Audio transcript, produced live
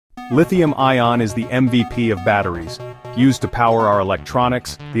Lithium-ion is the MVP of batteries, used to power our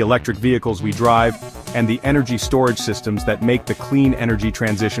electronics, the electric vehicles we drive, and the energy storage systems that make the clean energy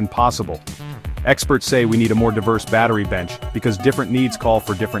transition possible. Experts say we need a more diverse battery bench because different needs call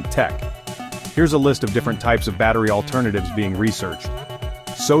for different tech. Here's a list of different types of battery alternatives being researched.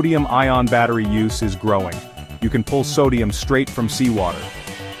 Sodium-ion battery use is growing. You can pull sodium straight from seawater.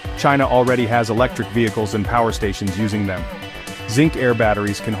 China already has electric vehicles and power stations using them. Zinc-air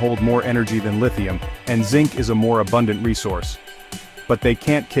batteries can hold more energy than lithium, and zinc is a more abundant resource. But they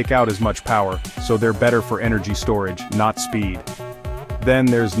can't kick out as much power, so they're better for energy storage, not speed. Then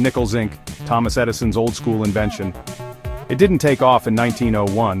there's nickel-zinc, Thomas Edison's old-school invention. It didn't take off in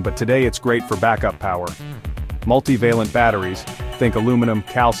 1901, but today it's great for backup power. Multivalent batteries, think aluminum,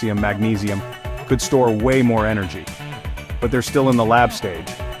 calcium, magnesium, could store way more energy. But they're still in the lab stage.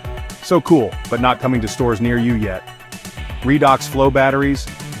 So cool, but not coming to stores near you yet. Redox flow batteries,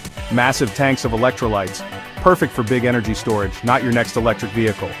 massive tanks of electrolytes, perfect for big energy storage, not your next electric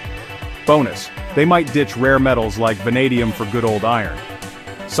vehicle. Bonus, they might ditch rare metals like vanadium for good old iron.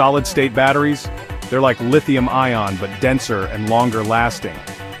 Solid-state batteries, they're like lithium-ion but denser and longer lasting.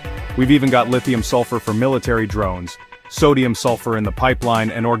 We've even got lithium-sulfur for military drones, sodium-sulfur in the pipeline,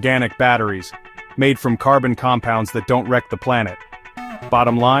 and organic batteries, made from carbon compounds that don't wreck the planet.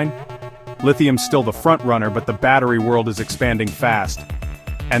 Bottom line? Lithium's still the front runner, but the battery world is expanding fast.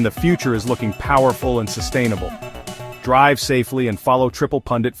 And the future is looking powerful and sustainable. Drive safely and follow Triple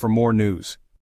Pundit for more news.